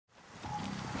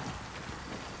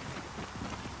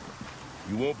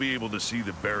You won't be able to see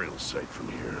the burial site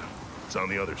from here. It's on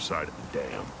the other side of the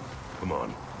dam. Come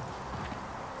on.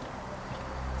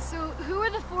 So, who are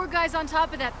the 4 guys on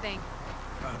top of that thing?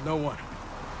 No one.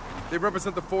 They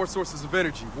represent the 4 sources of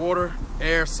energy: water,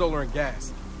 air, solar, and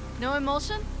gas. No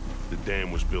emulsion? The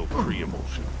dam was built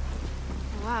pre-emulsion.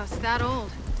 Wow, it's that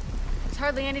old. There's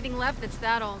hardly anything left that's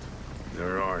that old.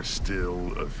 There are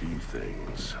still a few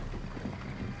things.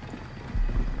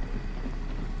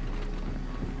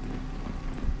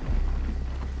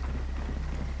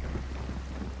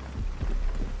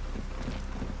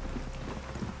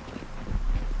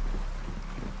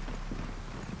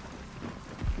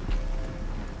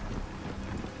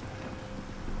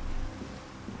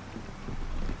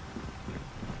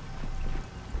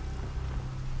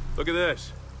 Look at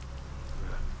this.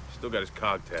 Still got his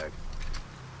cog tag.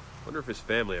 Wonder if his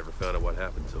family ever found out what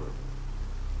happened to him.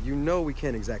 You know we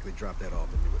can't exactly drop that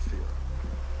off in New Field.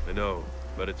 I know,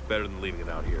 but it's better than leaving it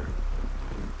out here.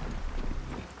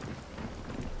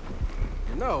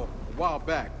 You know, a while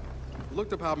back, I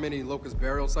looked up how many Locust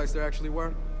burial sites there actually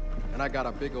were, and I got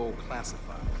a big old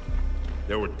classified.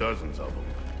 There were dozens of them.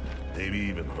 Maybe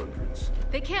even hundreds.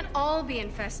 They can't all be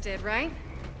infested, right?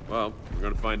 Well, we're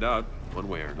gonna find out, one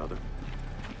way or another.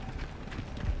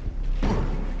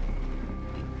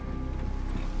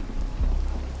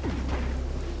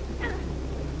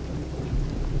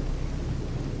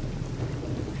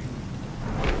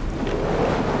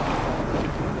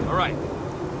 All right,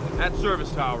 that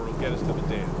service tower will get us to the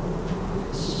dam.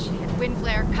 Shit, wind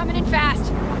flare, coming in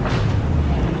fast.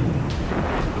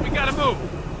 We gotta move.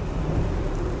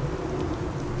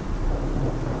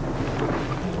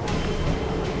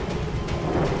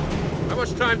 How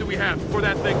much time do we have before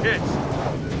that thing hits?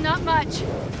 Not much.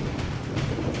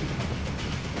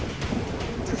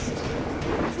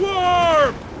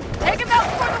 Swarm! Take him out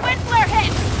before the wind flare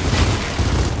hits!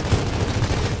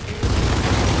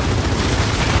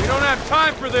 We don't have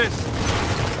time for this!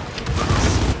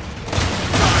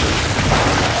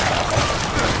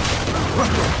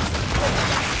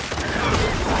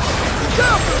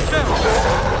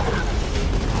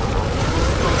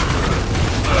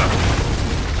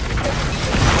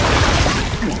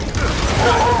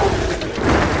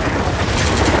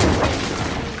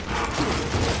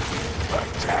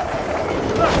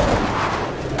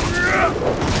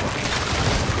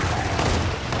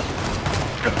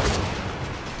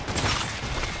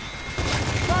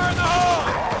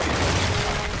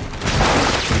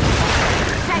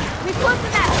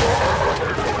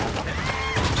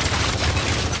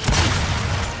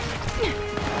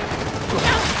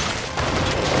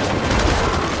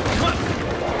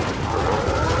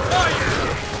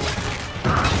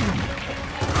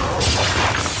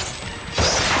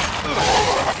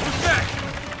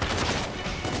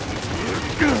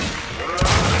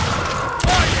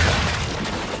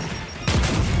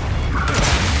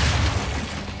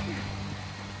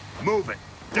 Move it!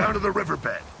 Down to the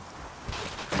riverbed!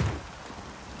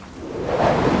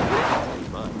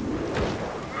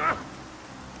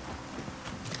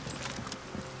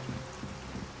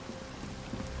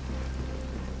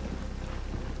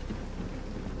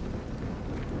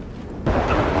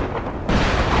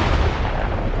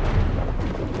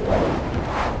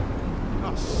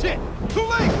 Oh shit! Too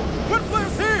late! Wind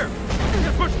flare's here!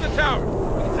 Get pushing the tower!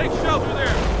 We can take shelter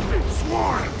there!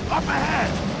 Swarm! Up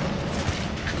ahead!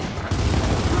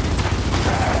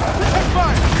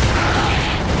 Fire!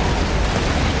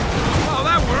 Oh,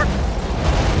 that worked!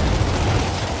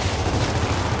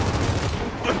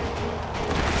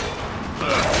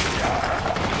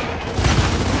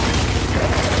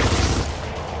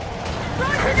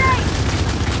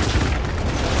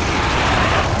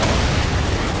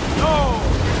 No!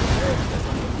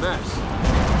 Mess.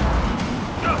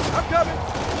 I'm coming!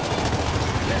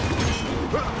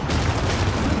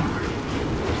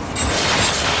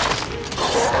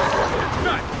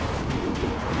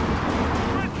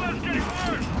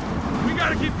 We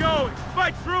gotta keep going!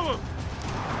 Fight through them!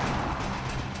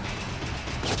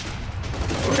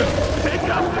 Take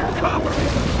out their cover!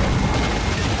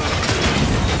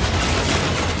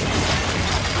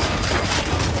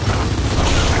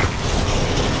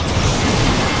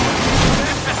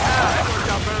 That worked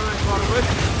out better than I thought it would.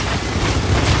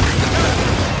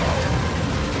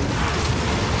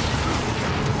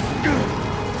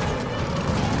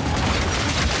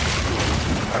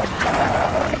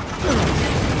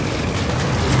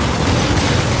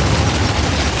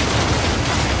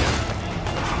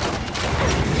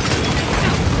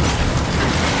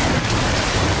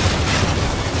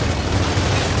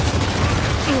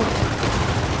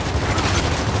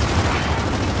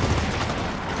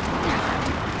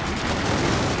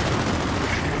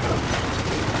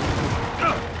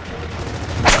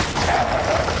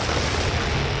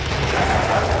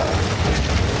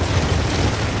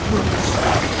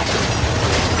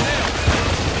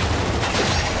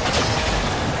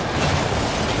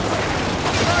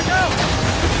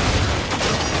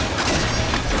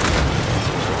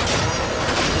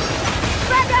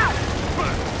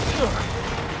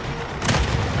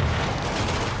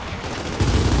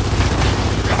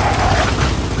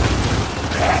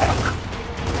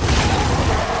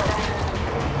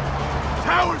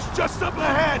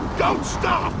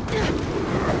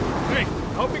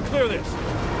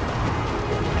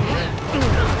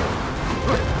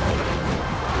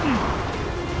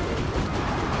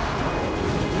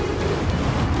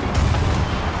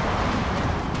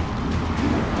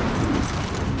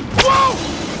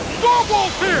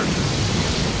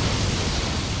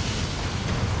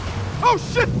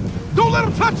 Don't let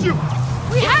him touch you!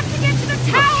 We have to get to the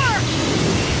tower!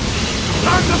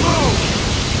 Time to move!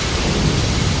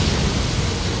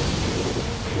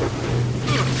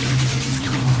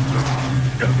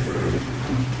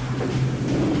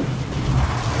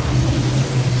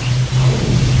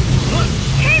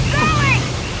 Keep going!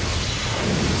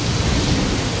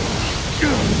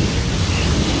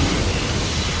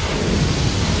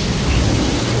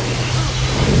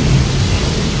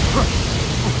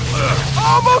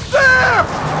 Almost there!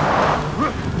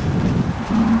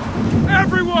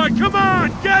 Everyone, come on!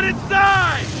 Get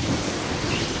inside!